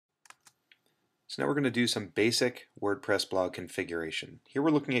So now we're going to do some basic WordPress blog configuration. Here we're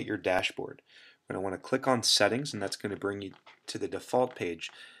looking at your dashboard. We're going to want to click on settings, and that's going to bring you to the default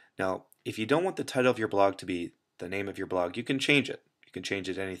page. Now, if you don't want the title of your blog to be the name of your blog, you can change it. You can change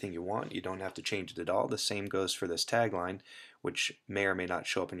it to anything you want. You don't have to change it at all. The same goes for this tagline, which may or may not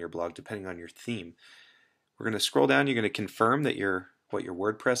show up in your blog depending on your theme. We're going to scroll down. You're going to confirm that what your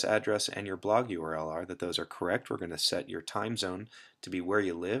WordPress address and your blog URL are, that those are correct. We're going to set your time zone to be where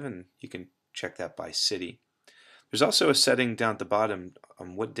you live, and you can check that by city. There's also a setting down at the bottom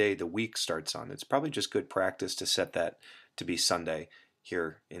on what day the week starts on. It's probably just good practice to set that to be Sunday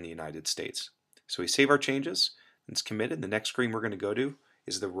here in the United States. So we save our changes, and it's committed. The next screen we're going to go to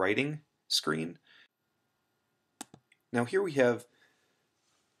is the writing screen. Now here we have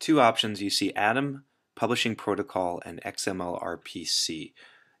two options. You see Atom, Publishing Protocol, and XML RPC.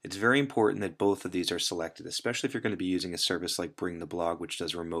 It's very important that both of these are selected, especially if you're going to be using a service like Bring the Blog, which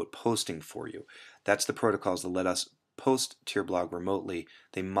does remote posting for you. That's the protocols that let us post to your blog remotely.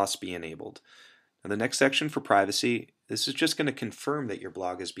 They must be enabled. Now the next section for privacy, this is just going to confirm that your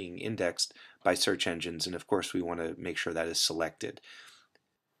blog is being indexed by search engines, and of course we want to make sure that is selected.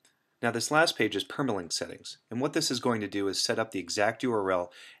 Now this last page is permalink settings, and what this is going to do is set up the exact URL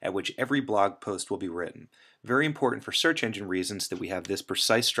at which every blog post will be written. Very important for search engine reasons that we have this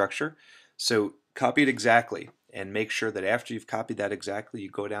precise structure, so copy it exactly and make sure that after you've copied that exactly,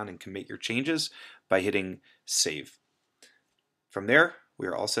 you go down and commit your changes by hitting save. From there, we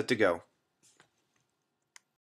are all set to go.